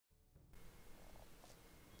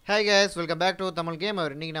Hi guys, welcome back to TamilGameR.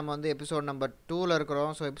 இன்னைக்கு நம்ம வந்து எபிசோட் நம்பர் 2ல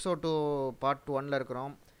இருக்கிறோம். ஸோ எபிசோட் 2 பார்ட் 1ல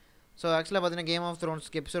இருக்கிறோம். ஸோ ஆக்சுவலாக பார்த்தீங்கன்னா கேம் ஆஃப்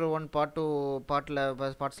த்ரோன்ஸ்க்கு எபிசோட் 1 பார்ட்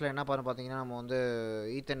 2 பார்ட்ஸில் என்ன பார்த்தீங்கன்னா நம்ம வந்து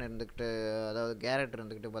ஈத்தன் இருந்துக்கிட்டு, அதாவது கேரட்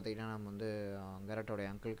இருந்துக்கிட்டு பார்த்தீங்கன்னா நம்ம வந்து கேரட்டோடைய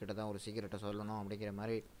அங்கிள் கிட்ட தான் ஒரு சீக்கிரட்டை சொல்லணும் அப்படிங்கிற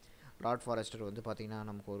மாதிரி லார்ட் ஃபாரஸ்டர் வந்து பார்த்திங்கன்னா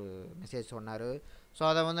நமக்கு ஒரு மெசேஜ் சொன்னார். ஸோ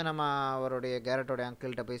அதை வந்து நம்ம அவருடைய கேரட்டோடைய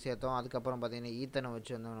அங்கிள்கிட்ட போய் சேர்த்தோம். அதுக்கப்புறம் பார்த்திங்கன்னா ஈத்தனை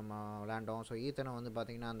வச்சு வந்து நம்ம விளையாண்டோம். ஸோ ஈத்தனை வந்து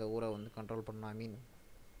பார்த்திங்கன்னா அந்த ஊரை வந்து கண்ட்ரோல் பண்ணணும்.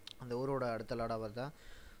 அந்த ஊரோட அடுத்த லாடாக தான்.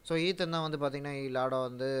 ஸோ ஈத்தன் தான் வந்து பார்த்திங்கன்னா லாடாக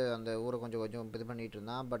வந்து அந்த ஊரை கொஞ்சம் இது பண்ணிகிட்டு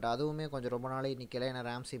இருந்தான். பட் அதுவுமே கொஞ்சம் ரொம்ப நாளைக்கு நிற்கலை. ஏன்னா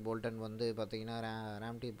ராம்சி போல்டன் வந்து பார்த்திங்கன்னா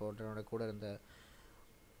ராம்டி போல்டனோட கூட இருந்த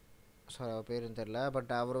பேருன்னு தெரில.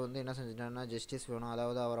 பட் அவர் வந்து என்ன செஞ்சிட்டாங்கன்னா ஜஸ்டிஸ் வேணும்,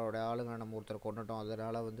 அதாவது அவரோட ஆளுங்களை நம்ம ஒருத்தர் கொண்டுட்டோம்.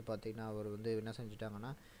 அதனால் வந்து பார்த்திங்கன்னா அவர் வந்து என்ன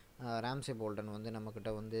செஞ்சிட்டாங்கன்னா ராம்சி போல்டன் வந்து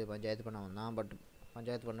நம்மக்கிட்ட வந்து பஞ்சாயத்து பண்ண வந்தான். பட்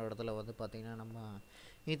பஞ்சாயத்து பண்ண இடத்துல வந்து பார்த்திங்கன்னா நம்ம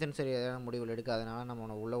ஈத்தன் சரி எதனா முடிவில் எடுக்காதனால நம்ம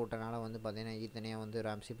உன்னை உள்ளே விட்டனால வந்து பார்த்திங்கன்னா ஈத்தனையே வந்து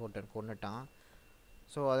ராம்சி போல்டன் கொண்டுட்டான்.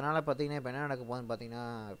 ஸோ அதனால் பார்த்திங்கன்னா இப்போ என்ன நடக்க போகுதுன்னு பார்த்திங்கன்னா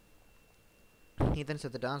ஈத்தன்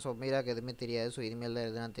செத்துட்டான். ஸோ மீராக்கு எதுவுமே தெரியாது. ஸோ இதுமாரி தான்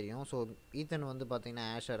எதுனா தெரியும். ஸோ ஈத்தன் வந்து பார்த்திங்கன்னா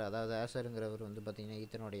அதாவது ஆஷருங்கிறவர் வந்து பார்த்திங்கன்னா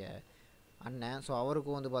ஈத்தனுடைய அண்ணன். ஸோ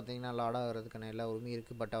அவருக்கும் வந்து பார்த்திங்கன்னா லாடாகிறதுக்கான எல்லா உரிமையும்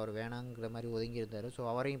இருக்குது. பட் அவர் வேணாங்கிற மாதிரி ஒதுங்கி இருந்தார். ஸோ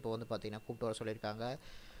அவரையும் இப்போ வந்து பார்த்திங்கன்னா கூப்பிட்டு வர சொல்லியிருக்காங்க.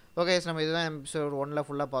 ஓகே, நம்ம இதுதான் எபிசோட் 1ல்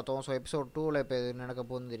ஃபுல்லாக பார்த்தோம். ஸோ எபிசோட் 2ல் இப்போ எது நடக்க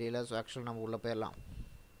போகுதுன்னு தெரியல. ஸோ ஆக்சுவலாக நம்ம உள்ளே போயிடலாம்.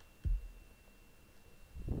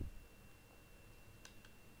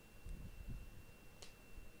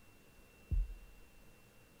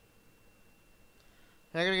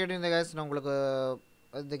 கேட்டு இந்த கேஸ் நான் உங்களுக்கு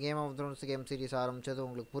இந்த game of Thrones game series ஆரம்பித்தது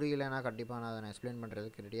உங்களுக்கு புரியலைன்னா கண்டிப்பாக நான் அதை எக்ஸ்பிளைன்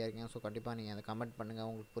பண்ணுறதுக்கு ரெடியாக இருக்கேன். ஸோ கண்டிப்பாக நீங்கள் அதை கமெண்ட் பண்ணுங்கள்.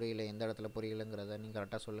 உங்களுக்கு புரியல, எந்த இடத்துல புரியலைங்கிறத நீங்கள்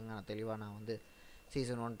கரெக்டாக சொல்லுங்கள். நான் தெளிவாக நான் வந்து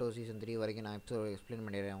சீசன் 1 to சீசன் 3 வரைக்கும் நான் எக்ஸ்பிளைன்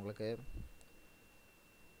பண்ணிடுறேன் உங்களுக்கு.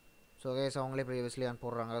 ஸோ கேஸ் அவங்களே ப்ரீவியஸ்லி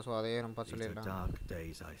போடுறாங்க. ஸோ அதையே நம்ம பார்த்து சொல்லிடுறாங்க.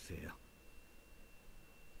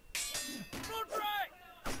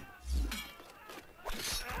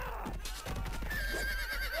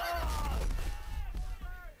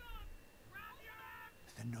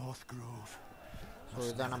 ஸோ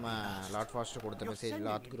இதுதான் நம்ம லார்ட் ஃபாஸ்டர் கொடுத்த மெசேஜ்.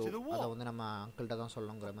 லார்ட் க்ரோவ் அதை வந்து நம்ம அங்கிள்கிட்ட தான்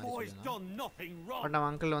சொல்லணுங்கிற மாதிரி சொல்லியிருந்தோம். பட் நம்ம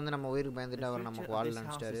அங்கிள் வந்து நம்ம உயிருக்கு பயந்துட்டு அவர் நமக்கு வால்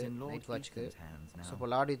நினச்சிட்டாரு நைட் வாட்ச்க்கு. ஸோ இப்போ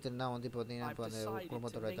லார்ட் ஈத்தன் தான் வந்து இப்போ பார்த்தீங்கன்னா இப்போ அந்த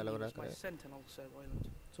குடும்பத்தோட தலைவராக இருக்காரு.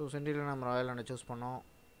 ஸோ சென்ட்ரியில் நம்ம ராயல் அண்ணை சூஸ் பண்ணோம்.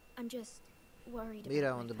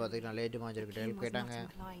 வீரா வந்து பார்த்தீங்கன்னா லேட்டு மாஜர்கிட்ட ஹெல்ப் கேட்டாங்க.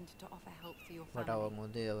 பட் அவங்க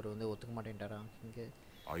வந்து அவர் வந்து ஒத்துக்க மாட்டேன்ட்டாராம். இங்கே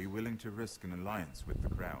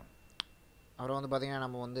அப்புறம் வந்து பார்த்தீங்கன்னா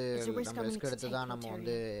நம்ம வந்து நம்ம ரிஸ்க் எடுத்து தான் நம்ம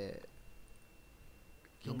வந்து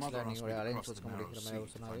கிங்ஸ்லாண்டிங்கோட அலைன்ஸ் வச்சுக்க முடியுங்கிற மாதிரி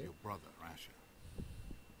அவர் சொன்னார்.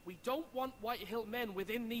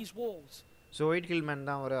 ஸோ ஒயிட் ஹில் மேன்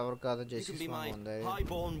தான் அவருக்கு அதை ஜஸ்டிஸ் வாங்க வந்தார்.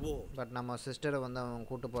 பட் நம்ம சிஸ்டரை வந்து அவங்க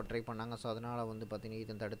கூட்டு போக ட்ரை பண்ணாங்க. ஸோ அதனால் வந்து பார்த்தீங்கன்னா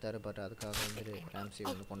ஈத்தன் தடுத்தார். பட் அதுக்காக வந்து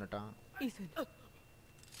ராம்சி வந்து கொண்டுட்டான்.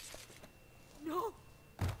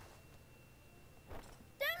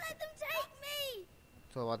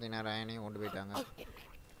 ஸோ பார்த்தீங்கன்னா ரயனையும் கொண்டு போயிட்டாங்க.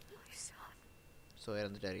 ஸோ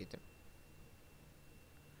இறந்துட்டார் ஈத்தன்.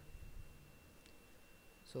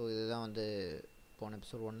 ஸோ இதுதான் வந்து போன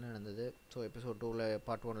எபிசோட் 1 நடந்தது. ஸோ எபிசோட் 2ல்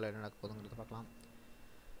பார்ட் 1ல் என்ன நடக்க போகுதுங்கிறத பார்க்கலாம்.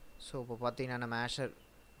 ஸோ இப்போ பார்த்தீங்கன்னா நம்ம ஆஷர்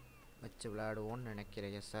வச்சு விளையாடுவோன்னு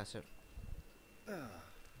நினைக்கிறேன். S Asher.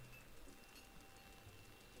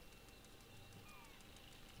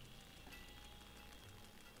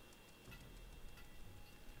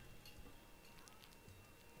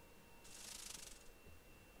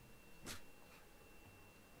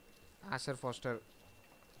 ஆஷர் ஃபாஸ்டர்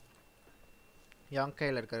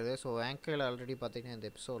யாங்கையில் இருக்கிறது. ஸோ யாங்கையில் ஆல்ரெடி பார்த்தீங்கன்னா இந்த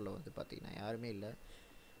எபிசோடில் வந்து பார்த்தீங்கன்னா யாருமே இல்லை.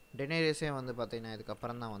 டெனேரியஸே வந்து பார்த்தீங்கன்னா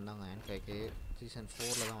இதுக்கப்புறம் தான் வந்தாங்க. யாங்கைக்கு சீசன்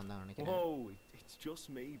 4ல் தான் வந்தாங்க நினைக்கிறேன்.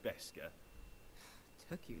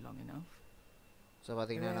 ஸோ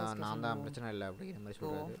பார்த்தீங்கன்னா நான் தான் பிரச்சனை இல்லை அப்படிங்கிற மாதிரி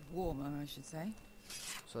சொல்கிறாரு.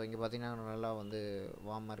 ஸோ இங்கே பார்த்தீங்கன்னா நல்லா வந்து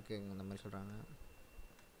வார்மாக இருக்குது இந்த மாதிரி சொல்கிறாங்க.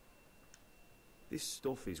 This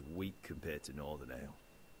stuff is weak compared to Northern Ale.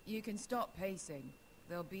 You can stop pacing.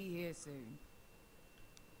 They'll be here soon.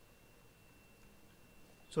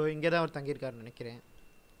 So இங்கே தான் அவர் தங்கியிருக்காருன்னு நினைக்கிறேன்.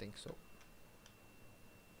 Think so.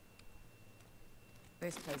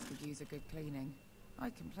 This place could use a good cleaning. I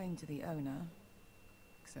complained to the owner,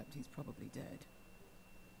 except he's probably dead.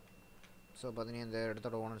 So பார்த்தீங்கன்னா இந்த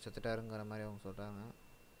இடத்தோட owner செத்துட்டாருங்கிற மாதிரி அவங்க சொல்கிறாங்க.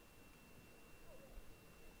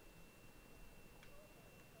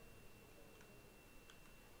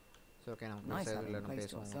 Okay, nice having a place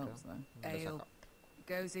to ourselves though. Ale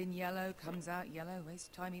goes in yellow, comes out yellow. Waste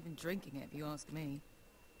time even drinking it, if you ask me.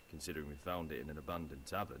 Considering we found it in an abandoned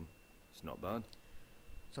tavern, it's not bad.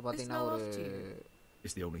 So பார்த்தீங்கன்னா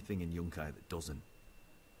It's the only thing in Yunkai that doesn't.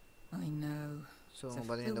 I know. So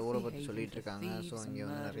பார்த்தீங்கன்னா இந்த ஊரை பற்றி சொல்லிகிட்டு இருக்காங்க. So இங்கே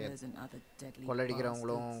வந்து நிறைய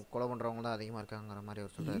கொள்ளடிக்கிறவங்களும் கொலை பண்ணுறவங்க தான் அதிகமாக இருக்காங்கிற மாதிரி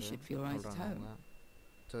அவர் சொல்கிறாங்க.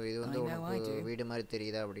 ஸோ இது வந்து உனக்கு வீடு மாதிரி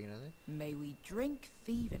தெரியுதா அப்படிங்கிறது. May we drink,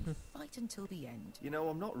 thieve and fight until the end. You know,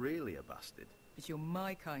 I'm not really a bastard. But you're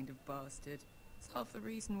my kind of bastard. It's half the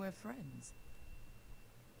reason we're friends.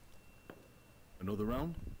 Another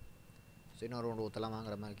round? So இன்னொரு round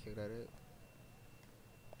ஊற்றலாமாங்கிற மாதிரி கேட்குறாரு.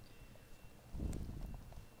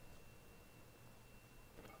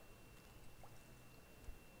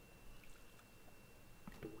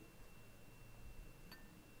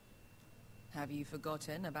 Have you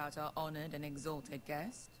forgotten about our honored and exalted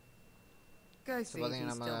guest? Go so see if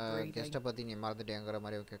பார்த்தீங்கன்னா he's நம்ம still breathing. கெஸ்ட்டை பற்றி நீ மறந்துட்டேங்கிற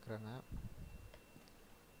மாதிரி கேட்குறாங்க.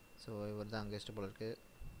 So இவர் தான் கெஸ்ட்டு போல இருக்கு.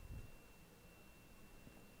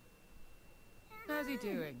 How's he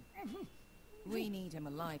doing? We need him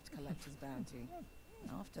alive to collect his bounty.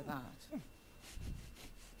 After that...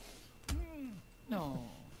 No,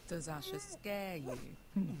 does Asher scare you?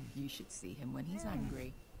 You should see him when he's angry.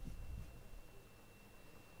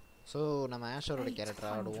 So நம்ம ஆஷரோட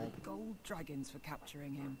கேரக்டர் ஆடுவோம். 800 gold dragons for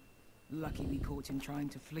capturing him. Lucky we caught him trying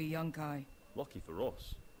to flee Yunkai. Lucky for us.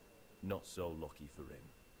 Not so lucky for him.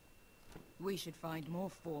 We should find more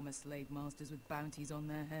former slave masters with bounties on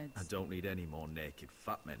their heads. I don't need any more naked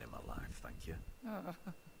fat men in my life, thank you.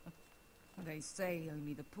 They say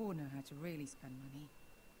only the poor know how to really spend money.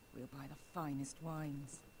 We'll buy the finest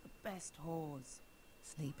wines, the best whores,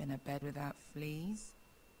 sleep in a bed without fleas.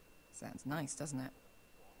 Sounds nice, doesn't it?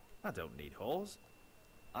 I don't need whores.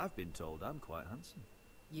 I've been told I'm quite handsome.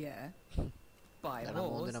 Yeah. Buy a நம்ம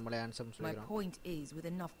வந்து horse. நம்மளே handsome My சொல்லிடுறோம். point is, with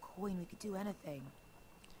enough coin we could do anything.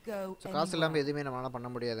 Go so காசு இல்லாமல் anywhere. எதுவுமே நம்மளால பண்ண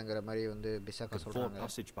முடியாதுங்கிற மாதிரி வந்து பிசாக்கா Could afford சொல்கிறாங்க.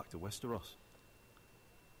 passage back to Westeros.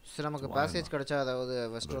 So நமக்கு So பேசேஜ் I'm- கிடைச்சா அதாவது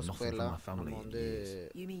வெஸ்ட்ரோஸ் nothing போயிடலாம். from my family நம்ம in வந்து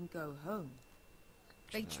You mean go home?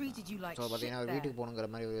 They treated you like so shit பார்த்தீங்கன்னா அவர் there. வீட்டுக்கு போகணுங்கிற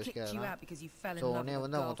மாதிரி அவர் Kicked you யோசிக்கிறாங்க. out because you fell in so love உடனே with a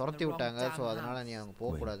வந்து girl அவங்க from துரத்தி the wrong விட்டாங்க. ஸோ damn அதனால house. நீ அவங்க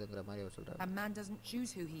போகக்கூடாதுங்கிற மாதிரி அவர் சொல்கிறாரு. A man doesn't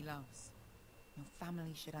choose who he loves. Your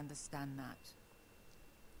family should understand that.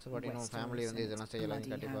 So பார்த்தீங்கன்னா உங்கள் ஃபேமிலி வந்து இதெல்லாம் செய்யலாம்,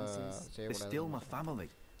 கண்டிப்பாக They're செய்யக்கூடாது. still my family.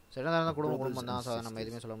 ஸோ என்ன தான் குடும்பம் brothers குடும்பம் தான். and ஸோ அதை நம்ம sisters.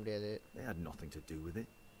 எதுவுமே சொல்ல முடியாது. They had nothing to do with it.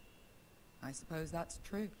 I suppose that's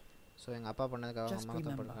true. So எங்கள் அப்பா பண்ணதுக்காக Just அம்மா remember,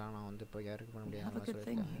 கஷ்டப்பட்டுருக்காங்க. நான் வந்து இப்போ யாருக்கு பண்ண We முடியாது have a மாதிரி good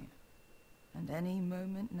thing சொல்லியிருக்காங்க. here. And any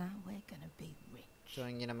moment now we're gonna be rich. So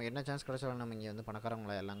இங்கே நமக்கு என்ன சான்ஸ் கிடைச்சாலும் நம்ம இங்கே வந்து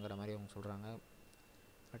பணக்காரங்களா எல்லாங்கிற மாதிரி அவங்க சொல்கிறாங்க.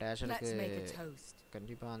 But ஆஷருக்கு Let's make a toast.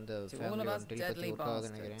 கண்டிப்பாக அந்த To all family of us வந்து டெலிபதி deadly ஒர்க்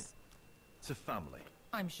ஆகுதுன்னு நினைக்கிறேன். bastards. It's a family.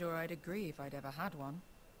 I'm sure I'd agree if I'd ever had one.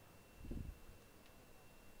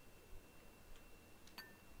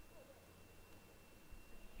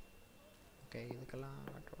 Okay இதுக்கெல்லாம்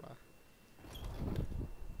கண்ட்ரோலா.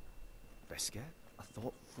 Besker? I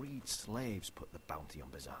thought freed slaves put the bounty on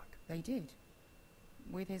Berserk. They did.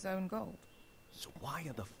 With his own gold. So why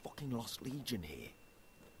are the fucking Lost Legion here?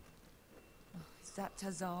 Is that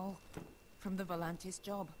Tazal? From the Volantis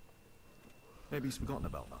job? Maybe he's forgotten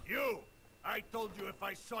about that. You! I told you if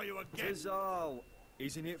I saw you again, Tizal!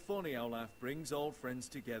 Isn't it funny how life brings old friends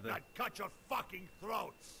together? I'd cut your fucking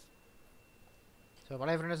throats! So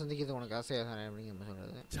பழைய ஃப்ரெண்டை சந்திக்கிறது உனக்கு ஆசையாக தானே அப்படிங்கிற மாதிரி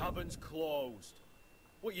சொல்கிறது. Tavern's closed.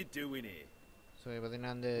 What you doing here? So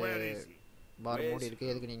பார்த்தீங்கன்னா அந்த Where is he? Bar Where's- மூடி இருக்கு,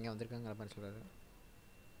 எதுக்கு நீங்கள் வந்திருக்காங்கிற மாதிரி சொல்கிறாரு.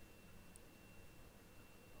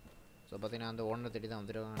 ஸோ பார்த்தீங்கன்னா அந்த ஓனரை தேடி தான்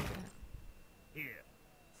வந்துருக்காங்கன்னு நினைக்கிறேன். Here.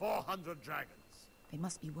 400 dragons. They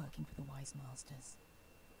must be working for the wise masters.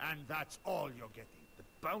 And that's all you're getting. The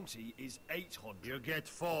bounty is 800. You get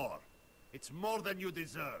 4. It's more than you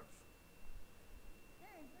deserve.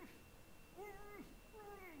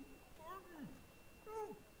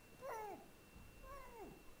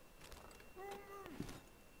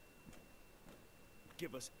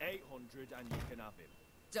 Give us 800 and you can have him.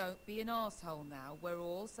 Don't be an asshole now. We're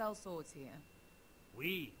all sellswords here.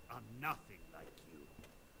 We are nothing like you.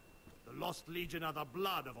 The Lost Legion are the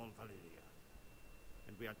blood of all Valyria.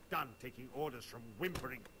 And we are done taking orders from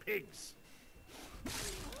whimpering pigs.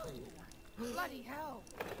 Bloody hell!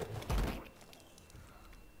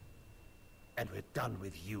 And we're done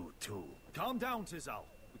with you too. Calm down, Tizal.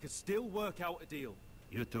 We can still work out a deal.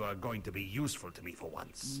 You two are going to be useful to me for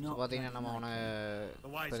once. So Not பார்த்தீங்கன்னா நம்ம bloody அவனை The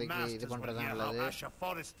wise இப்போதைக்கு இது masters will பண்ணுறது தான் hear how நல்லது. Asher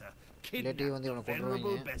Forrester இல்லாட்டி வந்து kidnapped இவனை the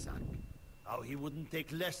venerable கொன்றுவாங்க. Bezak. How he wouldn't take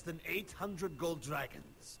less than 800 gold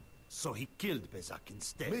dragons. So he killed Bezak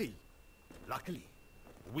instead. Me? Luckily,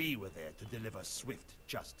 we were there to deliver swift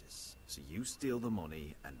justice. So you steal the money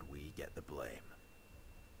and we get the blame.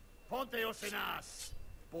 Ponteos en as!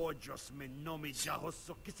 Pojos me nomi jahos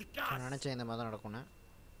நான் kisikas! நினச்சேன் இந்த மாதிரி தான் நடக்கும்னு.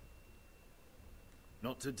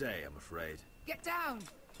 Not today, I'm afraid. Get down!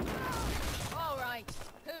 All right.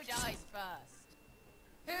 Who dies first?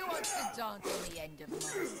 Who wants to dance on the end of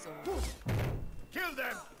my sword? Kill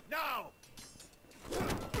them now.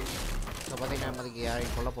 So பார்த்தீங்கன்னா நமக்கு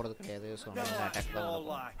யாரையும் கொல்ல போகிறது கிடையாது. ஸோ நம்ம அட்டாக் தான்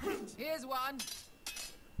நடக்கும். Here's one.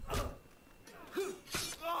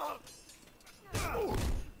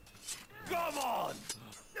 Come on.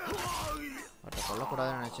 But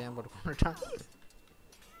கொல்லக்கூடாதுன்னு நினச்சேன், but கொண்டுட்டான்.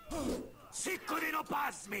 Sicurino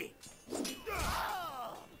pass me.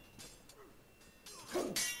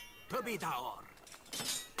 Tobitaor.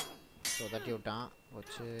 So தட்டி விட்டான்,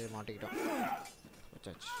 வச்சு மாட்டிக்கிட்டோம்.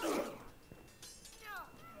 வச்சாச்சு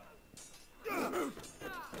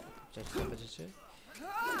வச்சாச்சு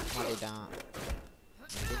மாட்டிட்டான்.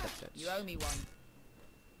 You owe me one.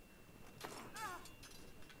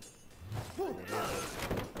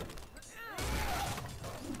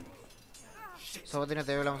 So பார்த்தீங்கன்னா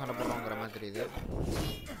தேவையில்லாமல் சண்டை போடுறோங்கிற மாதிரி தெரியுது.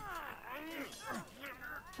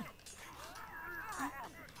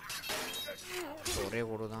 ஒரே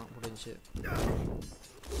கூடு தான் முடிஞ்சு.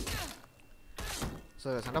 ஸோ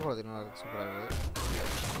சண்டை போடுறது இன்னும் சூப்பராக இருக்குது.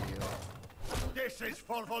 This is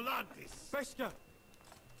for Volantis. Pesca.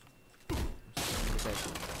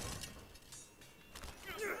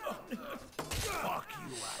 Fuck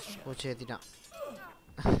you, Ash. பூச்சி ஏற்றிட்டான்.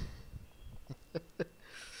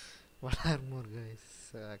 வளர்மோர் கைஸ்.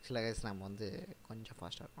 ஆக்சுவலாக கைஸ் நம்ம வந்து கொஞ்சம்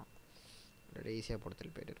ஃபாஸ்ட்டாக இருக்கோம். ஆல்ரெடி ஈஸியாக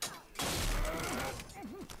படத்தில் போய்ட்டு இருக்கோம்.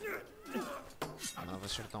 நான்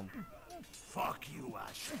ஃபஸ்ட் எடுத்தோம். Fuck you,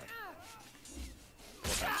 Ash.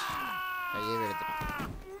 கையே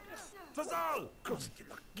எடுத்துட்டான். Fazal!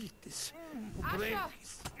 Costilaquitis. Pubrengis.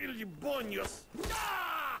 Ilibonios.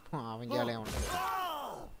 அவங்க ஆலையும் உண்டு.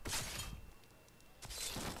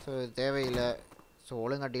 ஸோ தேவையில்லை. ஸோ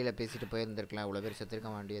ஒழுங்காட்டியில் பேசிட்டு போயிருந்துருக்கலாம். இவ்வளோ பேர் செத்துருக்க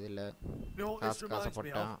வேண்டியதில்லை.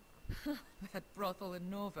 காசுப்பட்டான். That brothel in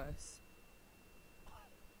Novus.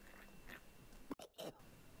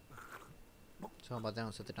 So பார்த்தா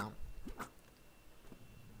அவன் செத்துட்டான்.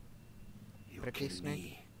 You Pretty kill snake.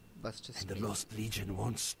 me, Bust and the Lost Legion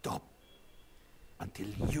won't stop until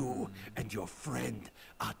you and your friend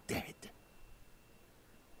are dead.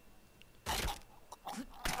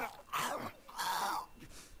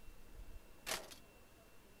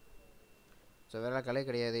 So வேறு கலை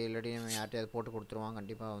கிடையாது. இல்லாட்டி நம்ம யார்ட்டையாவது போட்டு கொடுத்துருவாங்க.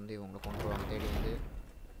 கண்டிப்பாக வந்து இவங்களை கொண்டுருவாங்க தேடி வந்து.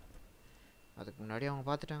 அதுக்கு முன்னாடி அவங்க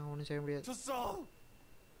பார்த்துட்டாங்க, ஒன்றும் செய்ய முடியாது.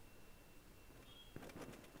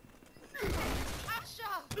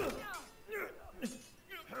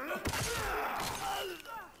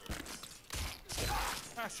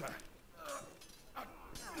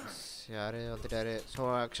 யார் வந்துட்டாரு. ஸோ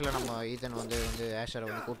ஆக்சுவலாக நம்ம ஈதன் வந்து ஆஷரை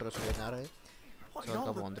வந்து கூட்டுற சொல்லியிருந்தாரு. ஸோ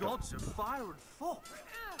அதுக்கப்புறம் வந்துட்டோம்.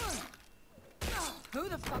 Who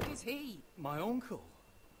the fuck is he? My uncle.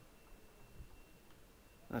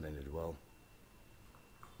 That ended well.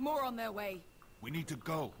 More on their way. We need to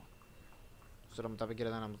go. So நம்ம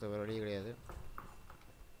தப்பிக்கிறதா நமக்கு வேறு வழி கிடையாது.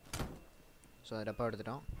 ஸோ அது டப்பா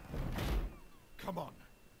எடுத்துட்டோம். Come on.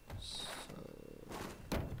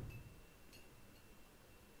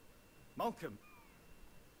 Malcolm.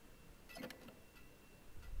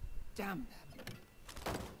 Damn.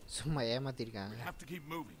 சும்மா ஏமாத்திருக்காங்க. We have to keep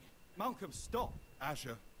moving. Malcolm, stop.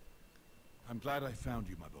 Asher, I'm glad I found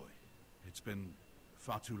you, my boy. It's been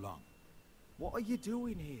far too long. What are you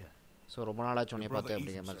doing here? So ரொம்ப நாளாச்சு உன்னை Your brother பார்த்து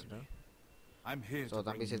அப்படிங்கிற Ethan மாதிரி sent சொல்லிட்டு. me. I'm here so to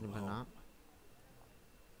தம்பி bring சேர்த்து you பண்ணான். home.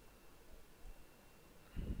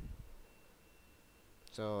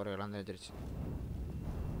 ஸோ ஒரு இடம் தெரிஞ்சிருச்சு.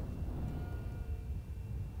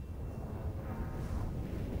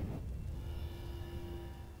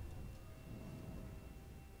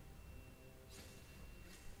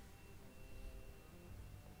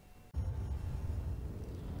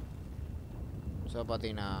 ஸோ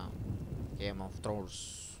பார்த்தீங்கன்னா game of Thrones.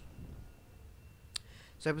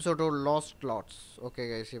 So episode 2 last lots. Okay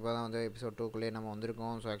guys, இப்போ தான் வந்து எபிசோட் 2க்குள்ளேயே நம்ம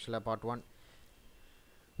வந்திருக்கோம். ஸோ ஆக்சுவலாக பார்ட் 1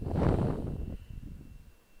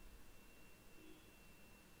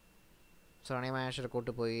 ஸோ அனைவரும் ஆஷரை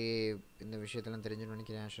கூட்டு போய் இந்த விஷயத்தெல்லாம் தெரிஞ்சுன்னு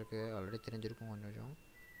நினைக்கிறேன். ஆஷருக்கு ஆல்ரெடி தெரிஞ்சிருக்கும் கொஞ்சம்.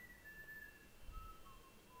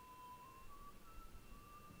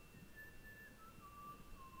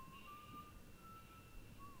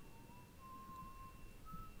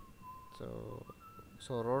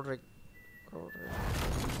 ஸோ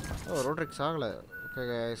ரோட்ரிக்ஸ் ஆகலை.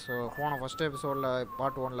 ஓகே ஸோ போன ஃபஸ்ட் எபிசோடில்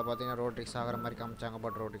பார்ட் 1ல் பார்த்தீங்கன்னா ரோட்ரிக்ஸ் ஆகிற மாதிரி காமிச்சாங்க.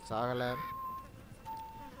 பட் ரோட்ரிக்ஸ் ஆகலை.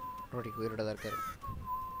 ரோட்ரிக் உயிரோட தான் இருக்கார்.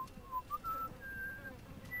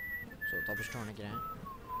 ஸோ தப்பிச்சிட்டோம் நினைக்கிறேன்.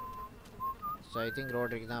 ஸோ ஐ திங்க்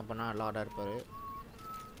ரோட்ரிக் தான் அப்போனா லார்டாக இருப்பார்.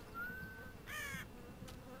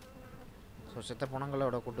 ஸோ செத்த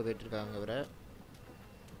பணங்களோட கூட்டு போயிட்டுருக்காங்க இவரை.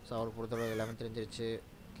 ஸோ அவருக்கு பொறுத்தளவு எல்லாமே தெரிஞ்சிருச்சு.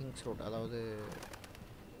 கிங்ஸ் ரோட், அதாவது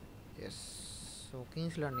எஸ், ஸோ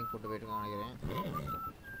கிங்ஸ் லேண்டிங் கூட்டு போயிட்டுருக்காங்க நினைக்கிறேன்.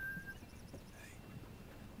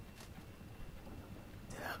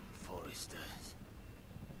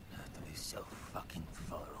 so fucking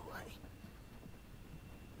far away.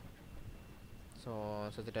 So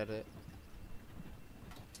செத்துட்டாரு.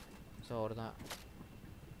 So அவர் தான்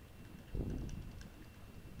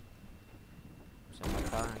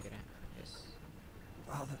அப்பா நினைக்கிறேன். எஸ்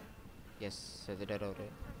எஸ் செத்துட்டார் அவர்.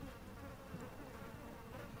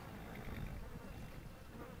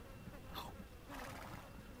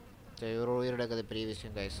 ஸோ இவர் உயிரோட கதை பெரிய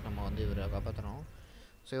விஷயம் கைஸ். நம்ம வந்து இவரை காப்பாற்றணும்.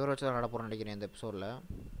 ஸோ இவரை வச்சு தான் நட போகிறோம்னு நினைக்கிறேன் இந்த எபிசோடில்.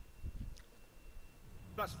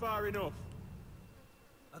 That's far enough.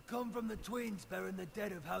 I come from the twins bearing the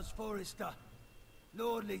dead of House Forrester.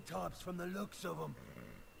 Lordly types from the looks of them.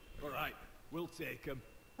 All right, we'll take them.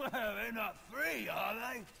 Well, they're not free, are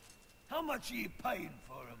they? How much are you paying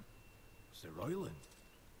for them? Sir Royland.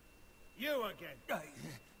 You again.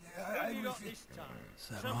 Who have you got this time?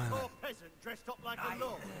 Sir Some Ryland. poor peasant dressed up like a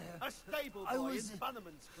lord? A stable boy in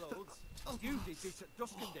Bannerman's clothes? You did this at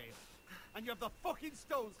Duskendale. And you have the fucking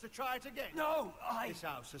stones to try it again? No, This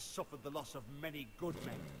house has suffered the loss of many good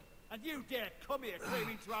men. And you dare come here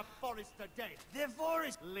claiming to have Forrester dead? They're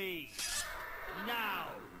Forrest. Leave. Now.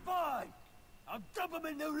 Fine. I'll dump them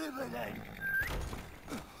in the river then.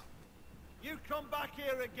 You come back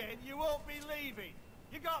here again, you won't be leaving.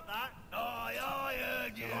 You got that? I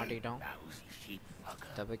heard you. மாட்டிக்கிட்டோம். Lousy sheep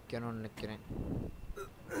fucker. தப்பிக்கணும்னு நினைக்கிறேன்.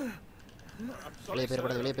 I'm sorry, வெளியே sir.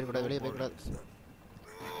 போயிடக்கூடாது, வெளியே போயிடக்கூடாது, வெளியே போயிடக்கூடாது.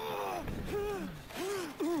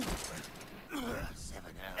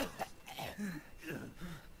 7 hours.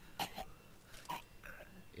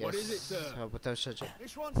 What is it, sir? புத்தகச்சாச்சு.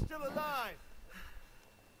 This one's still alive.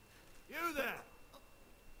 You there?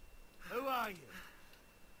 Who are you?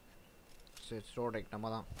 சரி Rodrick நம்ம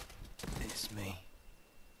தான். It's me.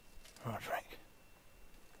 Roderick.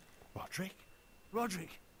 Roderick?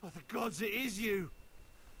 Roderick? Oh, the gods, it is you.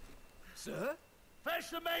 Sir? Fetch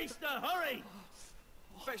the maester, hurry!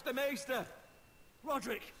 Fetch the maester!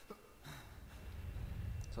 Roderick!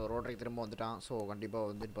 So Rodrick திரும்ப வந்துட்டான். So கண்டிப்பாக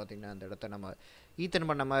வந்துட்டு பார்த்தீங்கன்னா அந்த இடத்த நம்ம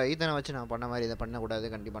ஈத்தனை வச்சு நான் பண்ண மாதிரி இதை பண்ணக்கூடாது.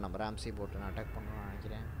 கண்டிப்பாக நம்ம ராம்சி போட்டு நான் அட்டாக் பண்ணணும்னு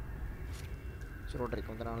நினைக்கிறேன். ஸோ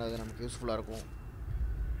ரோட்ரிக் வந்தனால அது நமக்கு யூஸ்ஃபுல்லாக இருக்கும்.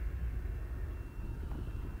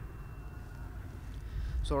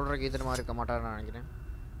 ஸோ ரோட்ரிக் ஈத்தனை மாதிரி இருக்க மாட்டார்னு நான் நினைக்கிறேன்.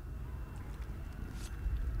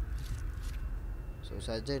 ஸோ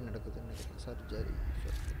சர்ஜரி நடக்குதுன்னு நினைக்கிறேன். Surgery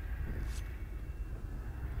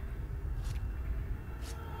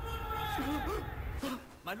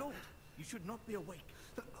My lord, you should not be awake.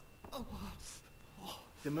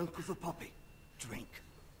 The milk of the poppy. Drink.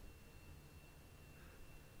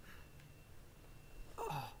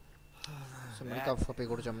 So milk of copy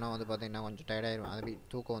குடித்தோம்னா வந்து பார்த்தீங்கன்னா கொஞ்சம் டயர்டாயிரும். அது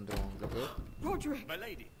தூக்கம் வந்துடும் உங்களுக்கு. Roderick, My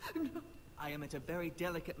lady. I am at a very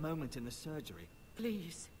delicate moment in the surgery.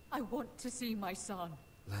 please. I want to see my son.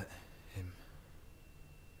 Let him.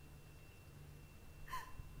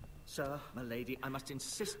 Sir, my lady, I must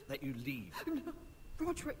insist that you leave. No.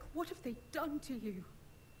 Roderick, what have they done to you?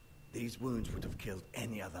 These wounds would have killed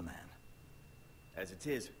any other man. As it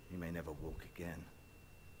is, you may never walk again.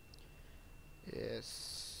 S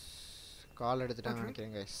கால் எடுத்துட்டாங்க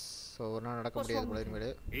நினைக்கிறேன் guys. So ஒரு நாள் நடக்க முடியாது போல இனிமேல்.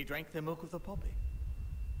 He drank the milk of the poppy.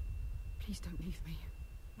 Please don't leave me.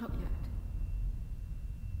 Not yet.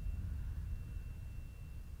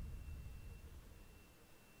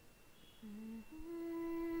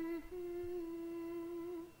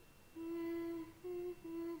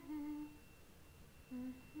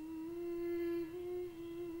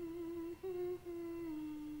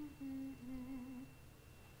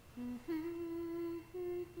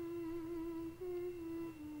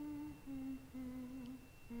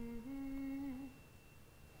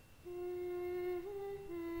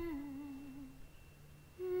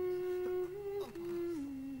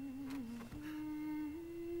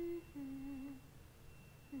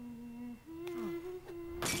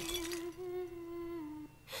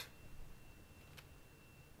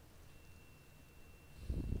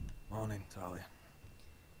 Morning, Talia.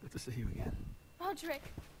 Good to see you again. Roderick,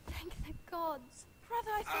 thank the gods.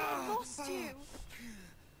 Brother, I thought I lost you.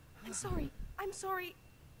 I'm sorry. I'm sorry.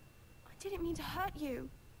 I didn't mean to hurt you.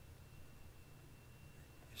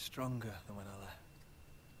 You're stronger than when I left.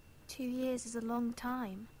 2 years is a long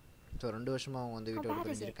time. So 2 வருஷமாக அவங்க வந்து How வீட்டோட bad is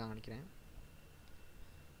it? பிரிஞ்சிருக்காங்க நினைக்கிறேன்.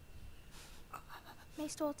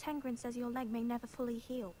 Maester Tengrin says your leg may never fully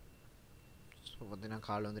heal. So பார்த்தீங்கன்னா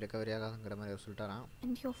கால் வந்து recovery ஆகாதுங்கிற மாதிரி அவர் சொல்லிட்டாராம்.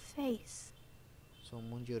 And your face. So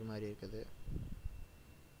மூஞ்சி ஒரு மாதிரி இருக்குது.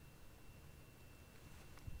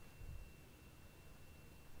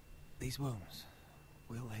 These wounds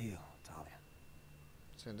will heal, Talia.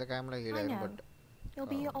 So இந்த காயமில் I ஹீல் ஆகிடும். know. But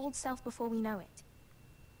You'll be your old self before we know it.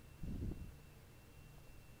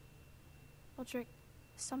 Roderick,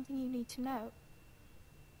 there's something you need to know.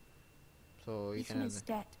 So Ethan is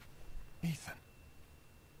dead. Ethan.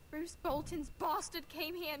 Bruce Bolton's bastard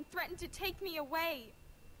came here and threatened to take me away.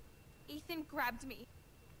 Ethan grabbed me.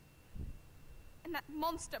 And that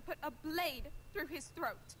monster put a blade through his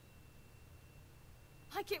throat.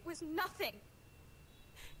 Like it was nothing.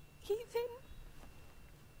 Ethan?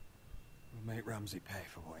 We'll make Ramsey pay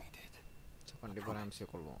for what he did. So கண்டிப்பாக Ramsay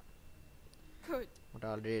கொள்வோம். Good. But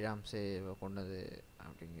already Ramsay கொண்டது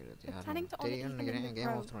அப்படிங்கிறது We're planning to honor தெரியும்னு Ethan in நினைக்கிறேன். the game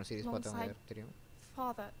grove of Thrones series பார்த்தவங்க யாருக்கு தெரியும்.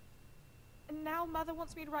 Father. And now Mother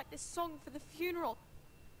wants me to write this song for the funeral.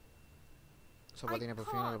 So பார்த்தீங்கன்னா இப்போ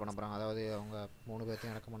ஃபியூனரல் பண்ண போகிறாங்க. அதாவது அவங்க 3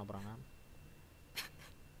 பேர்த்தையும் அடக்கம் பண்ண போகிறாங்க.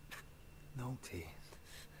 No, T.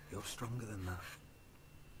 You're stronger than that.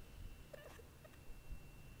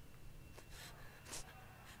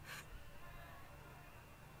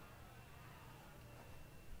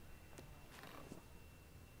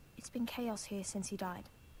 It's been chaos here since he died.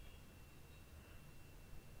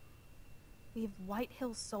 We have White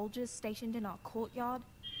Hill soldiers stationed in our courtyard.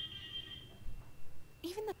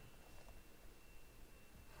 Even the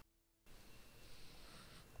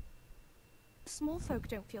small folk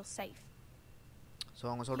don't feel safe. So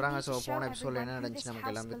அவங்க சொல்கிறாங்க. ஸோ போன எபிசோடில் என்ன நடந்துச்சு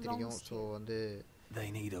நமக்கு எல்லாமே தெரியும். So வந்து They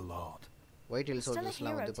need a lord. White hill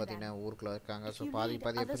சோல்ஜர்ஸ்லாம் வந்து பார்த்தீங்கன்னா ஊருக்குள்ள இருக்காங்க. ஸோ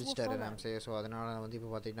பாதியை பிரிச்சுட்டாரு ராம்சே. ஸோ அதனால வந்து இப்போ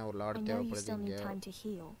பார்த்தீங்கன்னா ஒரு லார்டு தேவைப்படுது இங்கே.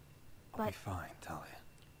 I'll be fine, Talia.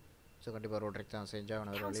 So கண்டிப்பாக ரோட்ரிக் தான்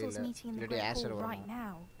செஞ்சாகணும். ஒரு வழி இல்லை. இல்லாட்டி ஆஷர்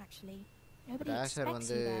வரணும். பட் ஆஷர்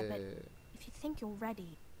வந்து If you think you're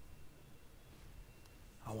ready.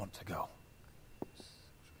 I want to go.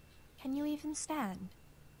 Can you even stand?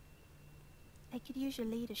 They could use your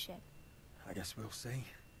leadership. I guess we'll see.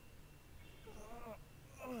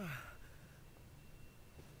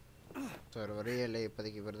 So ஒரு வழியே இல்லை.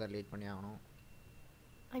 இப்போதைக்கு இவர் தான் லீட் பண்ணி ஆகணும்.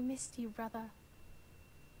 I missed you, brother.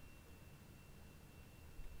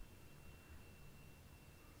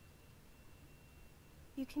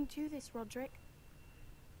 You can do this, Roderick.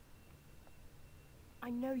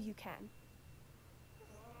 I know you can.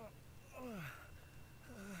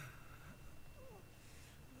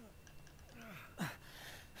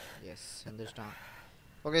 S எந்திரிச்சிட்டான்.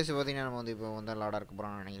 Okay so பார்த்தீங்கன்னா நம்ம வந்து இப்போ வந்து லாடாக இருக்க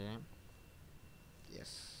போகிறோம்னு நினைக்கிறேன்.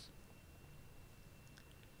 Yes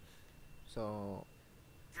so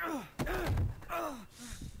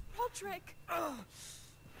Roderick!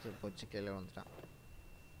 ஸோ போச்சு கீழே வந்துட்டான்.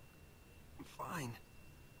 I'm fine.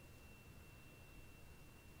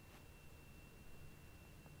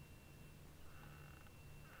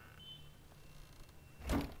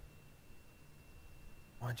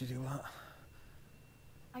 Why'd you do that?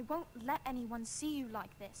 I won't let anyone see you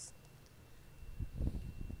like this.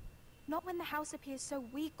 Not when the house appears so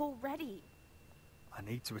weak already. I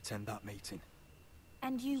need to attend that meeting.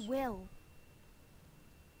 And you will.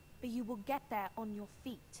 But you will get there on your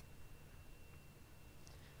feet.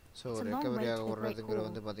 So recovery ஆக ஓடுறதுங்கிற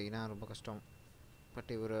வந்து பார்த்தீங்கன்னா ரொம்ப கஷ்டம்.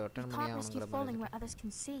 But இவர் attend You பண்ணி can't risk you ஆகணுங்கிற falling மாதிரி. where others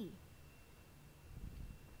can see.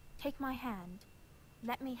 Take my hand.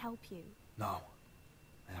 Let me help you. No.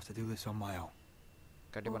 I have to do this on my own.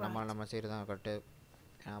 கண்டிப்பாக நம்ம செய்கிறது தான் கரெக்டு.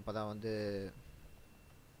 ஏன்னா அப்போ தான் வந்து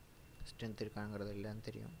ஸ்ட்ரென்த் இருக்காங்கிறது இல்லைன்னு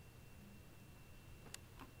தெரியும்.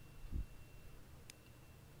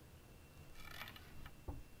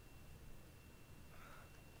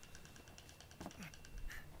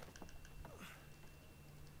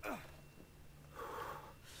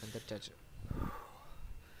 எந்திரிச்சாச்சு.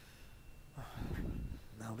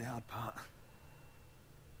 Now the hard part.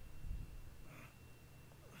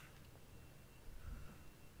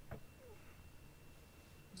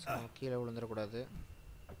 So கீழே விழுந்துடக்கூடாது.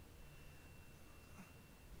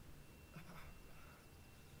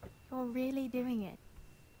 You're really doing it.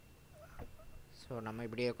 So நம்ம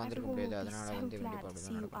இப்படியே உட்காந்துருக்க Everyone முடியாது. will be அதனால் so வந்து glad கண்டிப்பாக to அப்படி see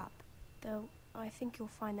தான் you நடக்கும். up. Though I think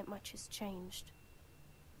you'll find that much has changed.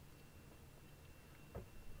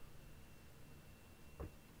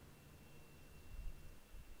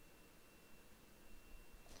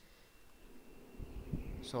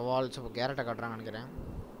 So wall so கேரட்டை காட்டுறாங்கன்னு நினைக்கிறேன்.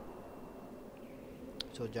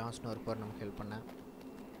 ஸோ ஜான்ஸ்னு ஒரு பேர் நமக்கு ஹெல்ப் பண்ணேன்.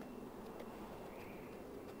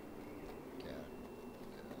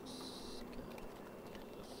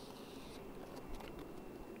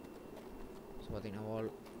 ஸோ பார்த்தீங்கன்னா வால்.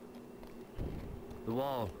 The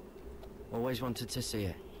wall. Always wanted to see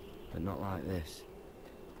it, but not like this.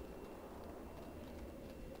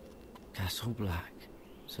 Castle Black.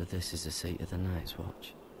 So this is the seat of the Night's Watch.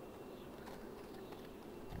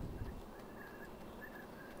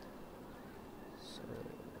 So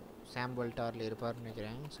சாம்பல் டார்லி இருப்பார்னு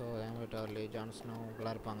நினைக்கிறேன். So சாம்பல் டார்லி ஜான்ஸ்னும்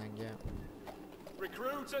இவங்களாம் இருப்பாங்க இங்கே.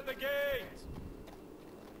 Recruits at the gate!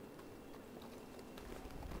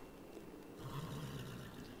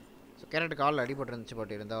 So carrot காலில் அடிபட்டு இருந்துச்சு.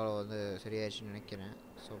 பட் இருந்தாலும் வந்து சரியாயிடுச்சுன்னு நினைக்கிறேன்.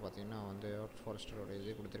 ஸோ பார்த்தீங்கன்னா வந்து ஃபாரஸ்டரோட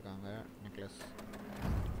இது கொடுத்துருக்காங்க நெக்லஸ்.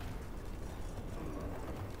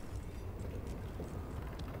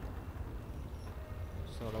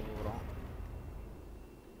 ஸோ அவ்வளோ போகிறோம்.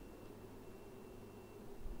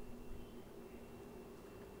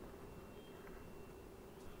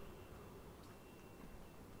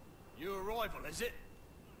 New arrival, is it?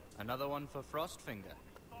 Another one for Frostfinger.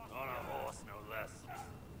 On a horse, no less.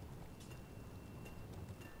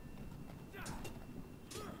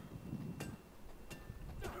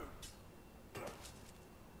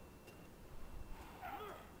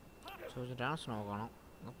 So dance நம்ம காணும்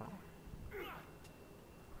எங்கே போனோம்?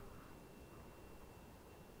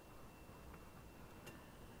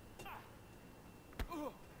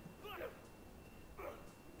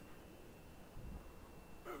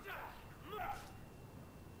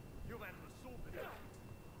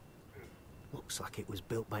 Looks like it was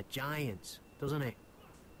built by giants, doesn't it?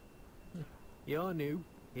 You're new,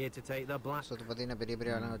 here to take the blast. So அது பார்த்தீங்கன்னா பெரிய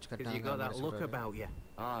பெரிய ஆளுங்க வச்சு Because you got that look கட்டாங்க. about you.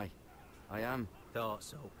 Aye, I am. Thought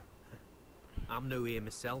so. I'm new here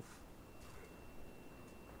myself.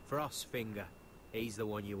 Frostfinger, he's the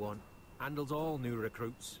one you want. Handles all new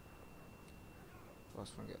recruits.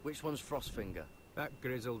 Which one's Frostfinger? That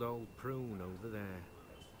grizzled old prune over there.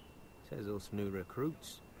 Says us new recruits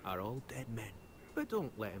are all dead men. But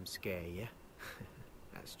don't let him scare you.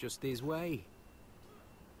 That's just his way.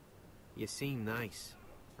 You seem nice.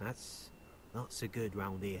 That's not so good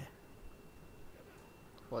round here.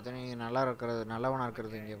 பார்த்தீங்கன்னா நீங்கள் நல்லா இருக்கிறது நல்லவனாக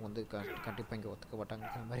இருக்கிறது இங்கே வந்து கண்டிப்பாக இங்கே ஒத்துக்க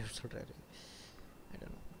மாட்டாங்கிற மாதிரி சொல்கிறாரு.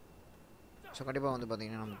 ஸோ கண்டிப்பாக வந்து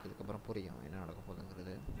பார்த்தீங்கன்னா நமக்கு இதுக்கப்புறம் புரியும் என்ன நடக்க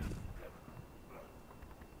போகுதுங்கிறது.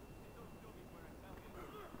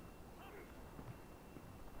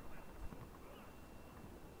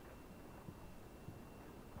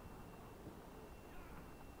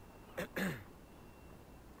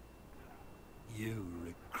 You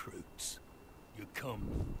recruits. You come,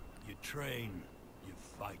 you train, you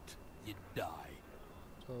fight, you die.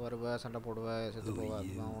 So வருவ சண்டை போடுவ செத்து போவ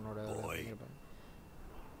அதுதான் உன்னோட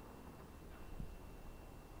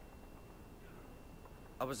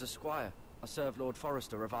I was a squire. I served Lord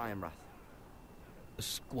Forrester of Ironrath. A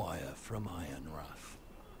squire from Ironrath.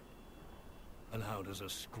 And how does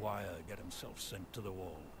a squire get himself sent to the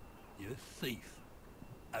wall? You thief.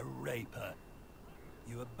 A raper.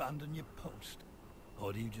 You abandon your post. Or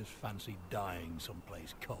do you just fancy dying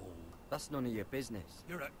someplace cold? That's none of your business.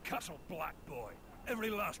 You're a Castle Black boy.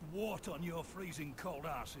 Every last wart on your freezing cold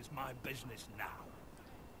ass is my business now.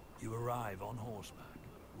 You arrive on horseback,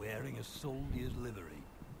 wearing a soldier's livery.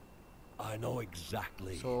 I know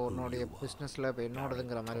exactly so who உன்னுடைய you are. பிஸ்னஸில் இப்போ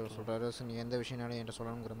என்னோடதுங்கிற மாதிரி அவர் சொல்கிறாரு. So நீ எந்த விஷயம்னாலும் என்கிட்ட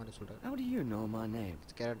சொல்லணுங்கிற மாதிரி சொல்கிறாரு. How do you know my name?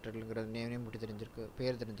 கேரக்டருங்கிற name இப்படி தெரிஞ்சிருக்கு,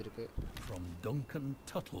 பேர் தெரிஞ்சிருக்கு. From Duncan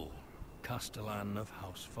Tuttle, Castellan of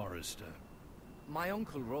House Forrester. My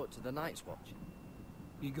uncle wrote to the Night's Watch.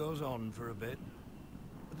 He goes on for a bit,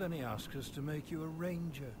 but then he asks us to make you a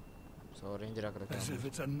ranger. So ranger As if ஆக்கிறதுக்கு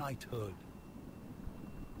it's a knighthood.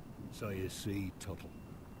 So you see, Tuttle,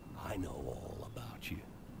 I know all about you.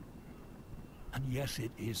 And yes,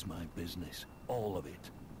 it is my business, all of it.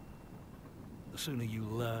 The sooner you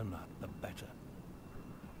learn that, the better.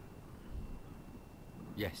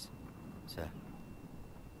 Yes, sir.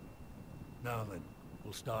 Now then,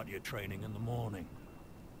 we'll start your training in the morning.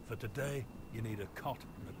 For today, you need a cot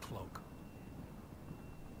and a cloak.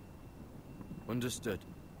 Understood.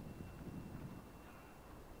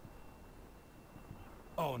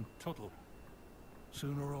 Oh, and Tuttle,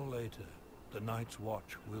 sooner or later, the Night's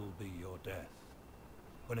Watch will be your death.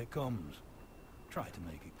 When it comes, try to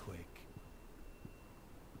make it quick.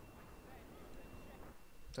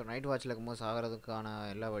 So night வாட்சில் இருக்கும்போது சாகிறதுக்கான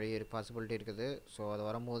எல்லா வழி possibility இருக்குது. So அது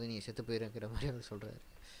வரும்போது நீ செத்து போயிருக்கிற மாதிரி அவர் சொல்கிறாரு.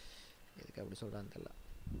 எதுக்கு அப்படி சொல்கிறான்னு தெரியல.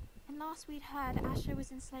 And last we'd heard Asher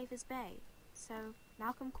was in Slaver's Bay, so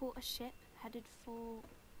Malcolm caught a ship headed for...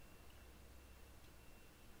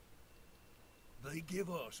 They give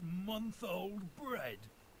us month-old bread.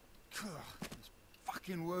 There's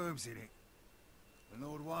fucking worms in it. The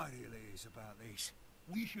Lord Whitehill is about this.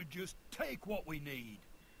 We should just take what we need.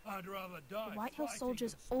 I'd rather die. The Whitehill fighting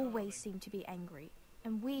soldiers than starving. always seem to be angry,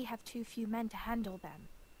 and we have too few men to handle them.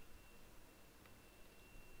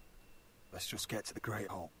 Let's just get to the Great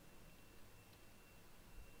Hall.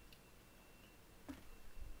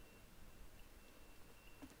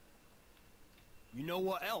 You know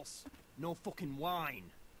what else? No fucking wine.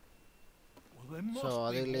 Well, there so must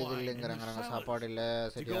அது be இல்லை இது wine in the இல்லைங்கிறாங்க. cellars. சாப்பாடு இல்லை,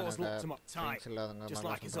 To go has சரியான locked him up tight, drinks இல்லாதங்க just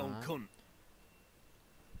like his own மாதிரி cunt.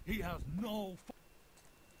 He has no...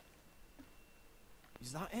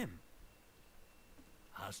 Is that him?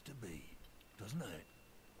 Has to be, doesn't it?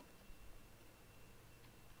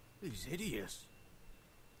 He's hideous.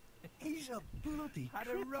 He's a bloody Had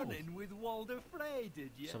a run-in with Walder Frey,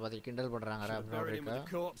 did you? So பாதி கிண்டல் பண்ணுறாங்க Should have buried him with the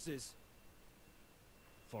ராட்ரிக்கா. corpses.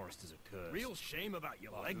 Forest is a curse. Real shame about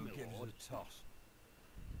your leg, Who my gives lord. a toss?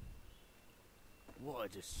 What a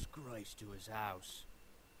disgrace to his house.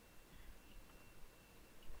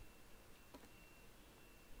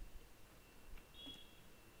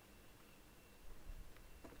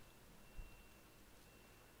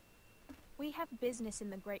 We have business in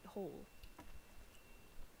the Great Hall.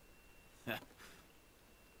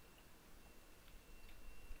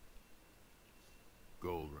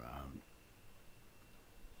 Go round.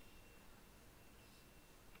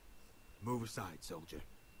 Move aside, soldier.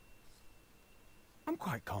 I'm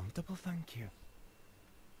quite comfortable, thank you.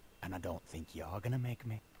 And I don't think you're gonna make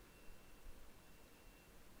me.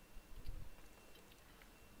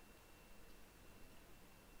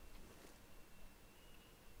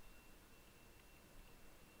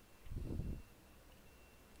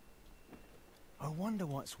 I wonder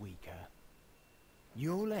what's weaker.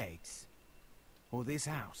 Your legs? Or this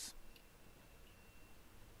house?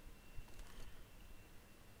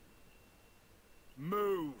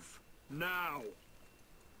 Move! Now!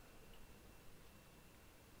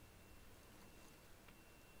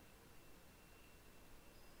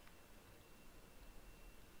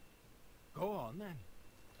 Go on then,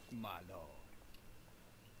 my lord.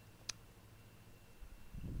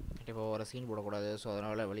 இப்போ ஒரு scene போடக்கூடாது, so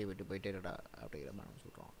அதனால் வெளியே விட்டு போயிட்டே இருடா அப்படிங்கிற மாதிரி நம்ம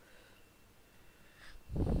சொல்கிறோம்.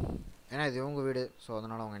 ஏன்னா இது இவங்க வீடு, ஸோ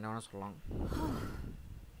அதனால் அவங்க என்ன வேணால் சொல்லலாம்.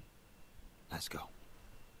 Let's go.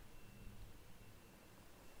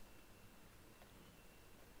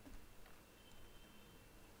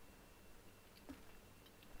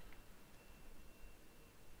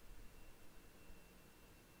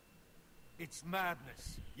 It's madness.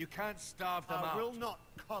 You can't starve them out. I will not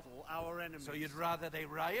coddle our enemies. So you'd rather they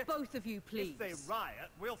riot? Both of you, please. If they riot,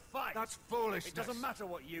 we'll fight. That's foolishness. It doesn't matter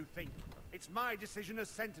what you think. It's my decision as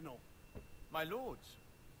Sentinel. My lords.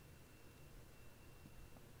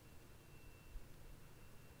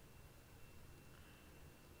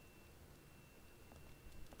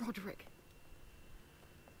 Roderick.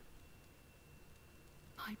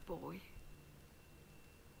 My boy.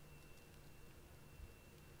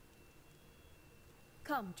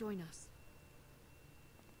 Come, join us.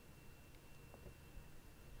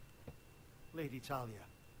 Lady Talia,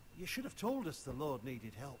 you should have told us the Lord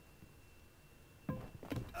needed help.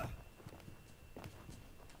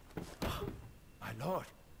 My lord.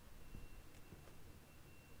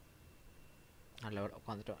 நல்ல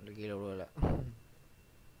உட்காந்துட்டோம், கீழே விழுவல.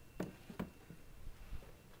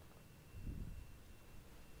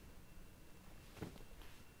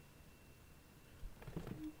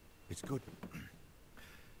 It's good.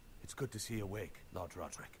 It's good to see you awake, Lord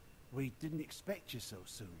Roderick. We didn't expect you so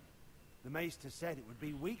soon. The Maester said it would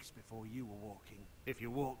be weeks before you were walking, if you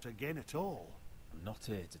walked again at all. I'm not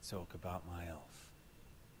here to talk about my elf.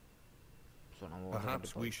 Perhaps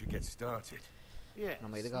we should get started. Yes,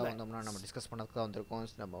 நம்ம இதுக்காக வந்தோம்னா நம்ம discuss பண்ணதுக்காக வந்திருக்கோம்.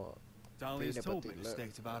 நம்ம Dahlia's told me the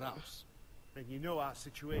state of our house. And you know our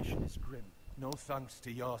situation is grim. No thanks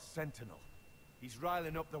to your sentinel. He's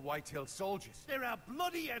riling up the Whitehill soldiers. They're our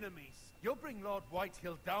bloody enemies. You'll bring Lord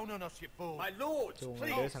Whitehill down on us, you fool. My lord,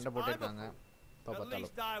 please, சண்டை போட்டுருக்காங்க. At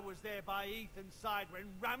least I was there by Ethan's side when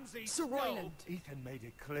Ramsay Sir Royland. Ethan made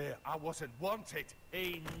it clear I wasn't wanted. He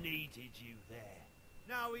needed you there.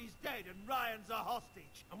 Now he's dead and Ryan's a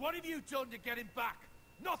hostage. And what have you done to get him back?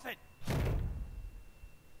 Nothing.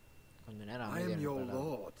 I am your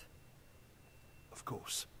lord. Of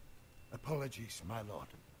course. Apologies, my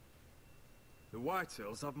lord. The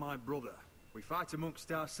Whitehills have my brother. We fight amongst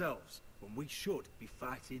ourselves when we should be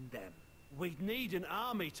fighting them. We'd need an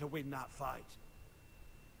army to win that fight.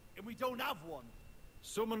 And we don't have one.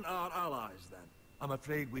 Summon our allies, then. I'm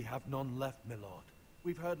afraid we have none left, my lord.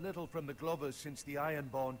 We've heard little from the Glovers since the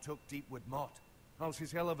Ironborn took Deepwood Motte.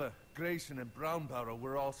 Houses Helliver, Grayson and Brownbarrow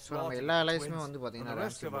were all slaughtered by twins, and the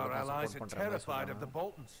rest of our allies are terrified of the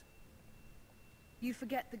Boltons. You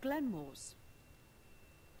forget the Glenmores.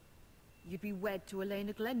 You'd be wed to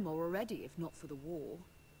Elena Glenmore already, if not for the war.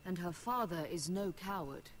 And her father is no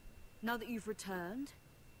coward. Now that you've returned,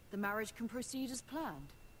 the marriage can proceed as planned.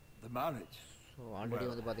 The marriage? So already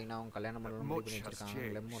வந்து பார்த்தீங்கன்னா அவங்க கல்யாணம் பண்ணணும் முடிவு பண்ணி வச்சிருக்காங்க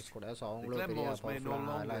கிளெமோர்ஸ் கூட. So அவங்களும் பெரிய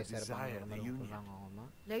பவர்ஃபுல்லான அலைஸாக இருப்பாங்க அந்த மாதிரி சொல்கிறாங்க அவங்க.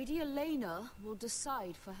 Lady Elena will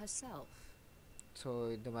decide for herself. So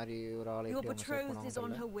இந்த மாதிரி ஒரு ஆளை Your betrothed is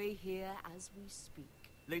on her way here as we speak.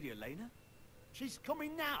 Lady Elena? She's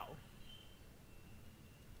coming now.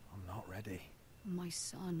 I'm not ready. My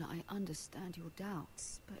son, I understand your doubts,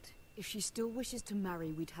 but if she still wishes to marry,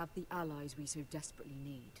 we'd have the allies we so desperately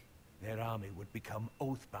need. Their army would become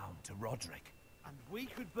oath-bound to Roderick. And we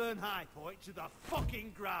could burn High Point to the fucking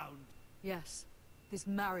ground. Yes, this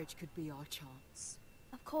marriage could be our chance.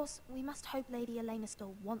 Of course, we must hope Lady Elena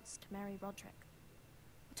still wants to marry Roderick.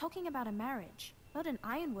 We're talking about a marriage, not an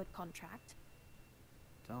Ironwood contract.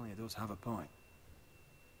 Talia does have a point.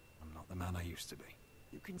 I'm not the man I used to be.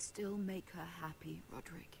 You can still make her happy,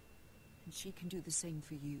 Roderick. And she can do the same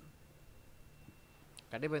for you.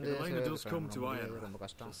 If Elena does come to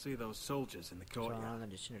Ironrath, she'll see those soldiers in the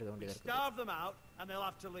courtyard. Starve them out, and they'll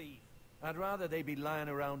have to leave. I'd rather they be lying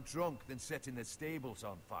around drunk than setting the stables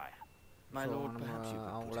on fire. My lord, perhaps you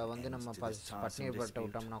could put an end to this tiresome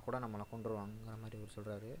dispute.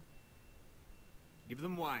 Give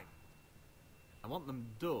them wine. I want them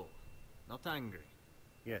dull, not angry.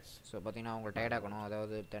 Yes. So, பாத்தீங்கன்னா அவங்க tired ஆகணும்.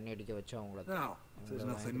 அதாவது தண்ணி அடிக்க வச்சு அவங்கள Now, there's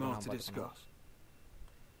nothing more to discuss.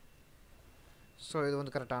 So, இது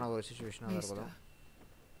வந்து கரெக்ட்டான ஒரு சிச்சுவேஷனா இருக்குது.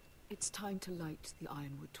 It's time to light the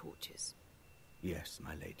ironwood torches. Yes,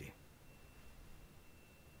 my lady.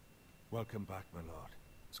 Welcome back, my lord.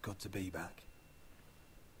 It's good to be back.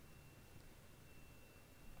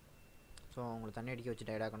 So, அவங்கள தண்ணி அடிக்க வச்சு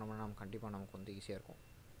டயர்ட் ஆகணும்னா நம்ம கண்டிப்பா நமக்கு வந்து ஈஸியா இருக்கும்.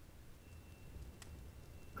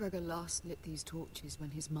 Gregor last lit these torches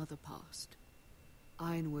when his mother passed.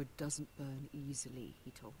 Ironwood doesn't burn easily,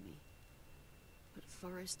 he told me. But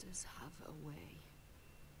foresters have a way.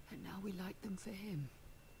 And now we light them for him.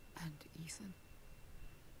 And Ethan.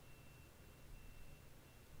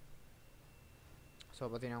 So,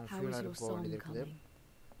 how is your song coming?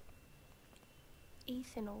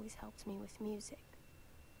 Ethan always helped me with music.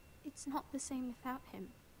 It's not the same without him.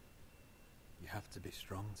 You have to be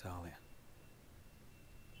strong, Talia.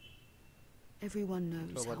 Everyone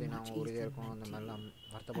knows how much Ethan meant to you.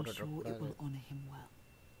 I'm sure it will honor him well.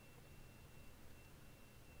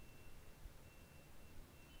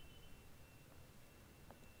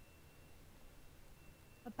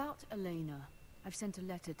 About Elena, I've sent a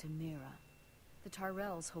letter to Mira. The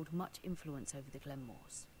Tyrells hold much influence over the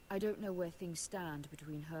Glenmores. I don't know where things stand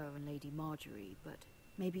between her and Lady Marjorie, but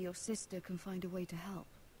maybe your sister can find a way to help.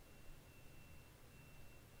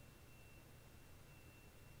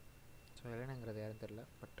 So, Elenaங்கிறது யாரும் தெரியல,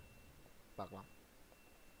 but பார்க்கலாம்.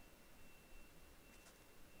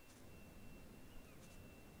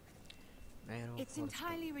 It's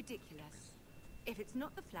entirely ridiculous. If it's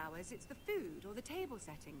not the flowers, it's the food or the table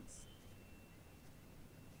settings.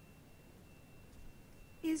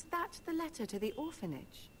 Is that the letter to the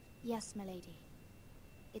orphanage? Yes, my lady.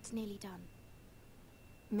 It's nearly done.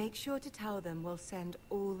 Make sure to tell them we'll send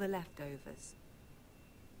all the leftovers.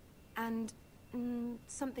 And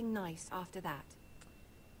something nice after that.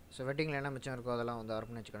 So, wedding என்ன மிச்சம் இருக்கோ அதெல்லாம் வந்து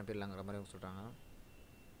organise கணப்பிடலாம்ங்கற மாதிரி அவங்க சொல்றாங்க.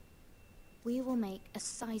 We will make a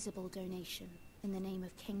sizable donation in the name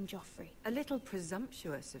of King Joffrey. A little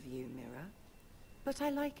presumptuous of you, Mira. But I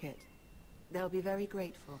like it. They'll be very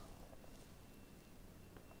grateful.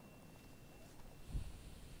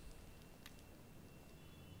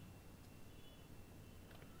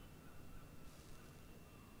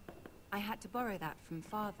 I had to borrow that from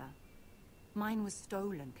Father. Mine was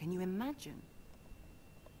stolen, can you imagine?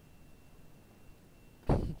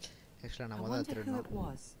 I wonder who it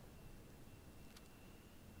was.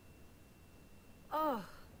 Oh,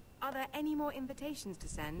 are there any more invitations to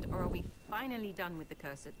send, or are we finally done with the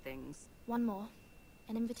cursed things? One more.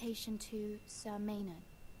 An invitation to Sir Maynard.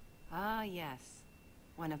 Ah, yes.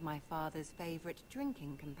 One of my father's favorite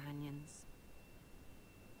drinking companions.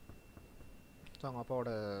 So, அவங்க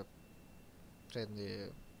அப்பாவோட சேர்ந்து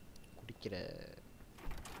குடிக்கிற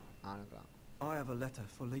ஆளுங்களா. I have a letter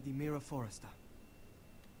for Lady Mira Forrester.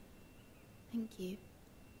 Thank you.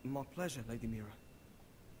 My pleasure, Lady Mira.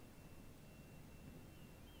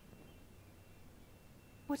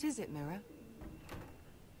 What is it, Mira?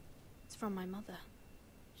 It's from my mother.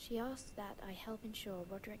 She asked that I help ensure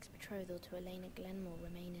Roderick's betrothal to Elena Glenmore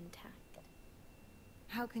remain intact.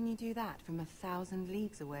 How can you do that from 1,000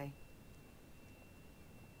 leagues away?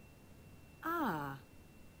 Ah,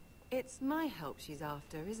 it's my help she's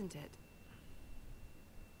after, isn't it?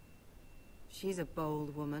 She's a bold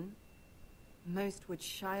woman. Most would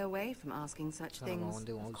shy away from asking such things.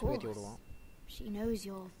 Of course. She knows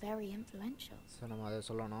you're very influential.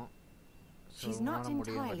 She's not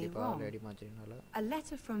entirely wrong. A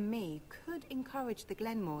letter from me could encourage the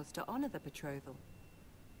Glenmores to honor the betrothal.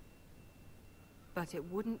 But it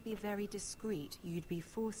wouldn't be very discreet. You'd be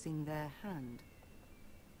forcing their hand.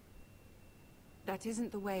 That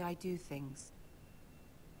isn't the way I do things.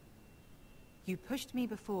 You pushed me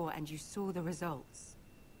before and you saw the results.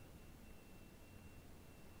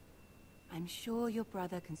 I'm sure your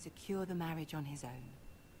brother can secure the marriage on his own.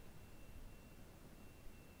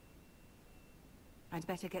 I'd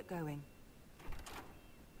better get going.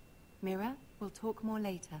 Mira, we'll talk more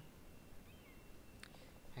later.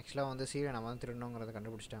 ஆக்சுவலாக வந்து சீரை நம்ம வந்து திருடணுங்கிறத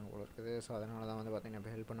கண்டுபிடிச்சிட்டாங்க போல இருக்குது. So அதனால தான் வந்து பார்த்திங்கன்னா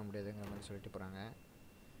இப்போ ஹெல்ப் பண்ண முடியாதுங்கிற மாதிரி சொல்லிட்டு போகிறாங்க.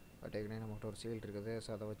 பட் ஏற்கனவே நம்மகிட்ட ஒரு சீல் இருக்குது. ஸோ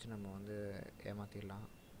அதை வச்சு நம்ம வந்து ஏமாற்றிடலாம்.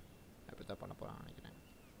 அப்படி தான் பண்ண போகிறான்னு நினைக்கிறேன்.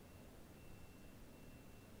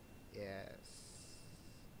 S.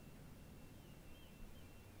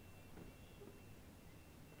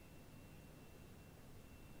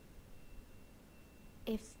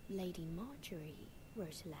 If Lady Marjorie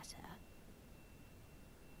wrote a letter.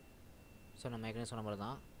 So நம்ம ஏற்கனவே சொன்ன மாதிரி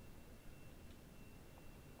தான்.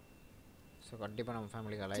 ஸோ கண்டிப்பாக நம்ம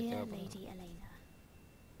ஃபேமிலிக்கு அலைக் Dear தேவைப்படும். Lady Elena.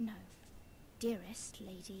 No. Dearest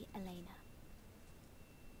Lady Elena.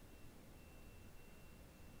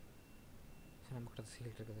 So நம்மக்கிட்ட சீல்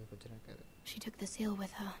இருக்குது, கொஞ்சம் இருக்காது. She took the seal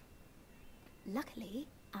with her. Luckily,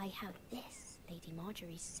 I have this Lady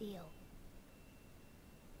Marjorie's seal.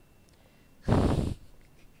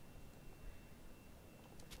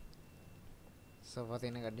 So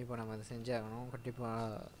பார்த்தீங்கன்னா கண்டிப்பாக நம்ம அதை செஞ்சாகணும்.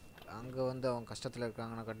 கண்டிப்பாக அங்கே வந்து அவங்க கஷ்டத்தில்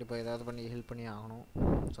இருக்காங்கன்னா கண்டிப்பாக ஏதாவது பண்ணி ஹெல்ப் பண்ணி ஆகணும்.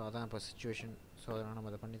 ஸோ அதான் இப்போ சுச்சுவேஷன். ஸோ அதனால் நம்ம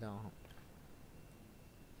அதை பண்ணி தான் ஆகணும்.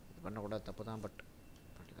 இது பண்ணக்கூடாது, தப்பு தான், பட்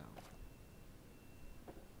பண்ணி தான் ஆகணும்.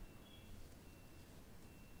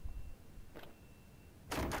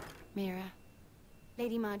 Mira,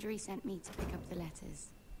 Lady Marjorie sent me to pick up the letters.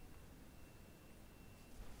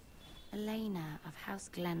 Elena of House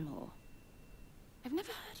Glenmore. I've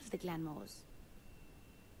never heard of the Glenmores.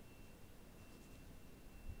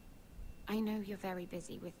 I know you're very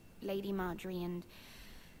busy with Lady Marjorie and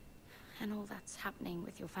all that's happening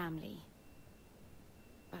with your family.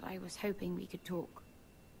 But I was hoping we could talk.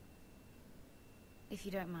 If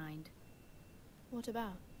you don't mind. What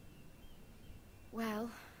about? Well,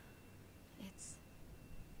 it's...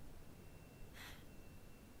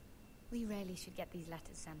 We really should get these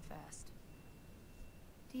letters sent first.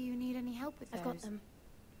 Do you need any help with those? I've got them.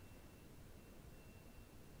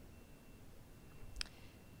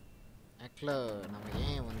 ஆக்சுவலாக நம்ம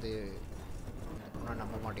ஏன் வந்து இந்த பொண்ணை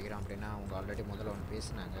நம்ப மாட்டேங்கிறோம் அப்படின்னா, அவங்க ஆல்ரெடி முதல்ல ஒன்று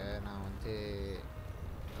பேசினாங்க. நான் வந்து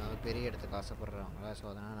பெரிய இடத்துக்கு ஆசைப்படுறாங்க. ஸோ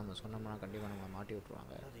அதனால் நம்ம சொன்னோம்னா கண்டிப்பாக நம்ம மாட்டி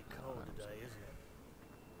விட்ருவாங்க.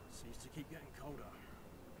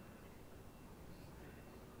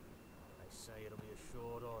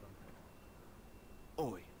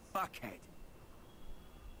 Oi, fuckhead.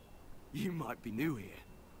 You might be new here,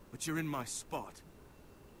 but you're in my spot.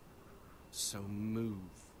 So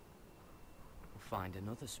move. We'll find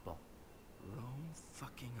another spot. Wrong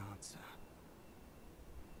fucking answer.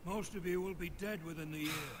 Most of you will be dead within the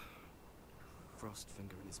year.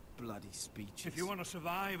 Frostfinger and his bloody speeches. If you want to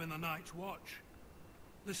survive in the Night's Watch,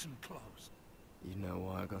 listen close. You know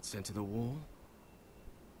why I got sent to the wall?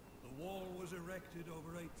 The wall was erected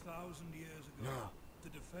over 8,000 years ago. No. To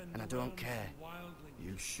defend And I the don't realms care. from wildlings,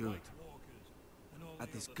 You should. nightwalkers, and all Had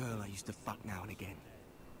the this other girl I things used to fuck that now and live again. there.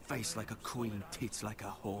 Face like a queen, tits like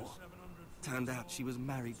a whore. Turned out she was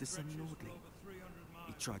married to some Nordling.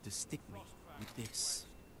 He tried to stick me with this.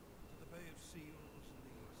 To the Bay of Seals in the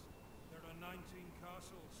east. There are 19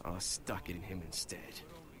 castles. I stuck it in him instead.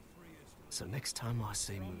 So next time I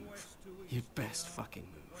say move, you'd best fucking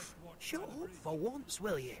move. Shut up for once,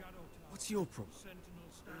 will you? What's your problem?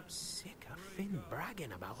 I'm sick of Finn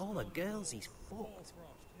bragging about all the girls he's fucked.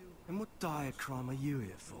 And what diatribe are you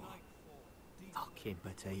here for? Fucking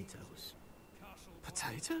potatoes.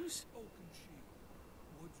 Potatoes?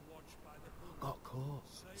 Got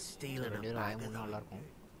caught stealing a bag of them.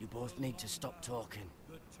 You both need to stop talking.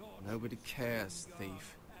 Nobody cares, thief.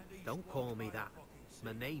 Don't call me that.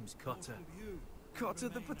 My name's Cotter. Cotter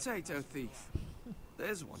the potato thief.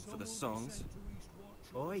 There's one for the songs.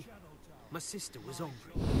 Boy, my sister was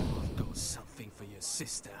hungry. I've got something for your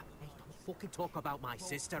sister. Hey, don't fucking talk about my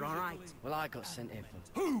sister, alright? Well, I got sent here for...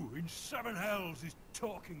 Who in seven hells is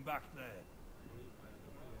talking back there?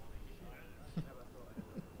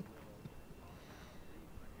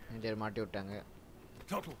 மாட்டி விட்டாங்க.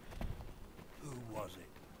 Tuttle. Who was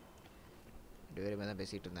it? ரெண்டு பேருமே தான்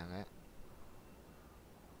பேசிகிட்டு இருந்தாங்க.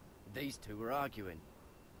 These two were arguing.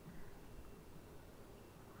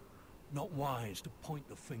 Not wise to point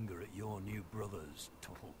the finger at your new brothers,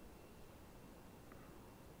 Tuttle.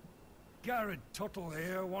 Garrett Tuttle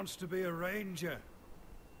here wants to be a ranger,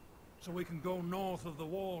 so we can go north of the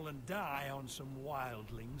wall and die on some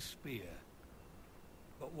wildling spear.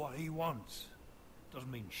 But what he wants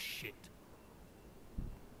doesn't mean shit.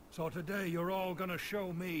 So today you're all gonna show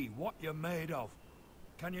me what you're made of.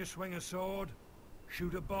 Can you swing a sword?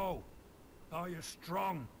 Shoot a bow? Are you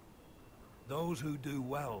strong? Those who do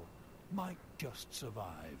well might just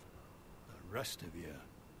survive. The rest of you...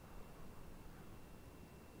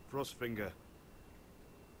 Frostfinger.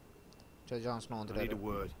 Johnson I need a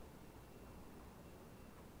word.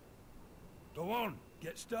 Go on,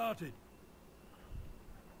 get started.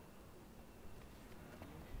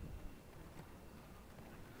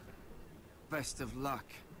 Best of luck,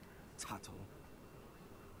 Tuttle.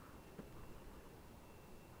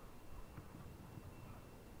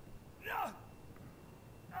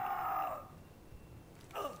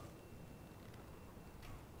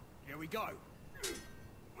 Here we go.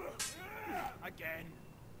 Again.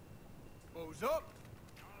 Balls up.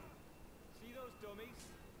 See those dummies?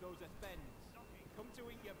 Those are thens. Come to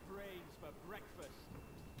eat your brains for breakfast.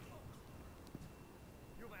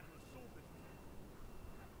 You've had an assault.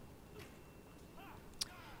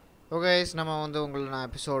 Okay நம்ம வந்து உங்களை நான்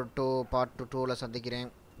episode 2 part 2ல சந்திக்கிறேன்.